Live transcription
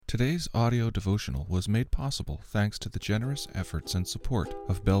Today's audio devotional was made possible thanks to the generous efforts and support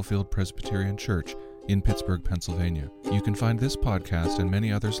of Bellefield Presbyterian Church in Pittsburgh, Pennsylvania. You can find this podcast and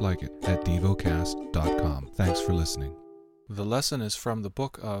many others like it at Devocast.com. Thanks for listening. The lesson is from the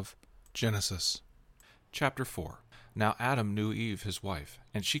book of Genesis. Chapter 4. Now Adam knew Eve his wife,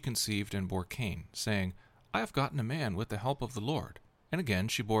 and she conceived and bore Cain, saying, I have gotten a man with the help of the Lord. And again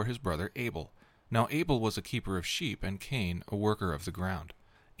she bore his brother Abel. Now Abel was a keeper of sheep, and Cain a worker of the ground.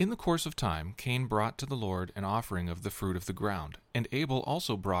 In the course of time, Cain brought to the Lord an offering of the fruit of the ground, and Abel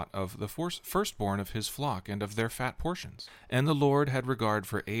also brought of the firstborn of his flock and of their fat portions. And the Lord had regard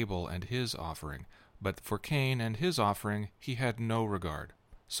for Abel and his offering, but for Cain and his offering he had no regard.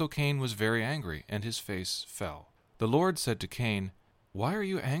 So Cain was very angry, and his face fell. The Lord said to Cain, Why are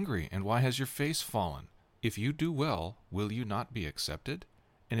you angry, and why has your face fallen? If you do well, will you not be accepted?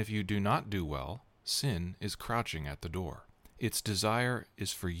 And if you do not do well, sin is crouching at the door. Its desire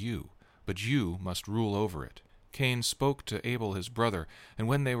is for you, but you must rule over it. Cain spoke to Abel his brother, and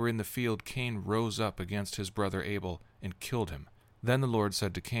when they were in the field, Cain rose up against his brother Abel and killed him. Then the Lord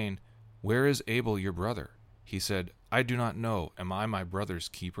said to Cain, Where is Abel your brother? He said, I do not know. Am I my brother's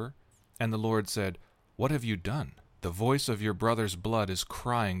keeper? And the Lord said, What have you done? The voice of your brother's blood is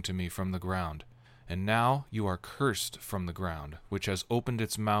crying to me from the ground. And now you are cursed from the ground, which has opened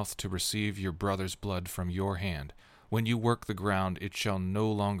its mouth to receive your brother's blood from your hand. When you work the ground, it shall no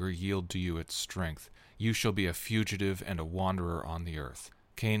longer yield to you its strength. You shall be a fugitive and a wanderer on the earth.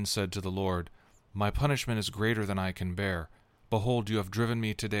 Cain said to the Lord, My punishment is greater than I can bear. Behold, you have driven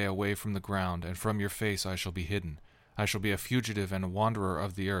me today away from the ground, and from your face I shall be hidden. I shall be a fugitive and a wanderer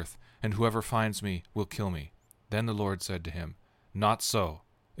of the earth, and whoever finds me will kill me. Then the Lord said to him, Not so.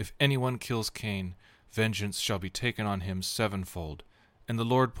 If anyone kills Cain, vengeance shall be taken on him sevenfold. And the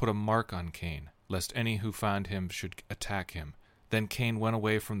Lord put a mark on Cain, lest any who found him should attack him. Then Cain went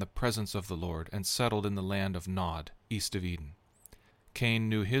away from the presence of the Lord, and settled in the land of Nod, east of Eden. Cain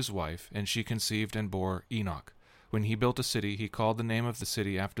knew his wife, and she conceived and bore Enoch. When he built a city, he called the name of the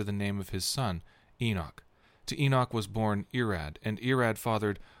city after the name of his son, Enoch. To Enoch was born Irad, and Irad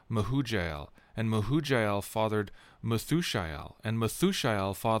fathered Mehujael, and Mehujael fathered Methushael, and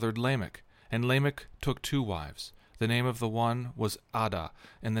Methushael fathered Lamech. And Lamech took 2 wives. The name of the one was Adah,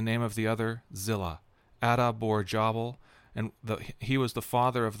 and the name of the other Zillah. Adah bore Jabal, and he was the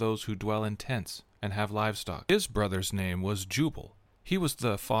father of those who dwell in tents and have livestock. His brother's name was Jubal. He was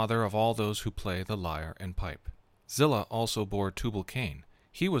the father of all those who play the lyre and pipe. Zillah also bore Tubal-Cain.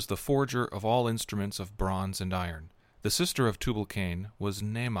 He was the forger of all instruments of bronze and iron. The sister of Tubal-Cain was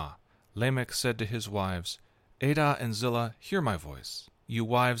Naamah. Lamech said to his wives, Adah and Zillah, hear my voice. You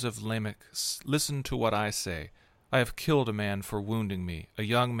wives of Lamech, listen to what I say. I have killed a man for wounding me, a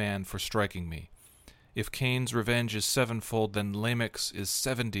young man for striking me. If Cain's revenge is sevenfold, then Lamech's is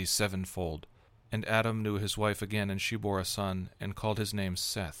 77-fold. And Adam knew his wife again, and she bore a son, and called his name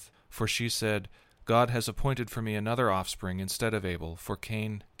Seth. For she said, God has appointed for me another offspring instead of Abel, for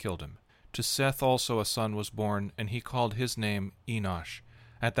Cain killed him. To Seth also a son was born, and he called his name Enosh.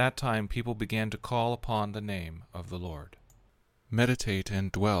 At that time people began to call upon the name of the Lord. Meditate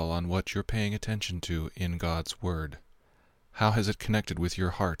and dwell on what you're paying attention to in God's Word. How has it connected with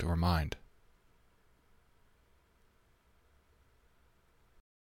your heart or mind?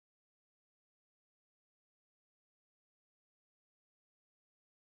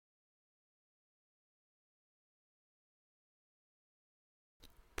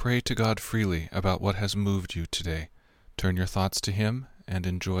 Pray to God freely about what has moved you today. Turn your thoughts to Him and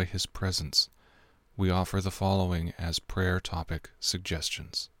enjoy His presence. We offer the following as prayer topic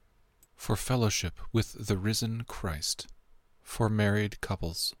suggestions. For fellowship with the risen Christ. For married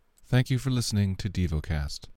couples. Thank you for listening to Devocast.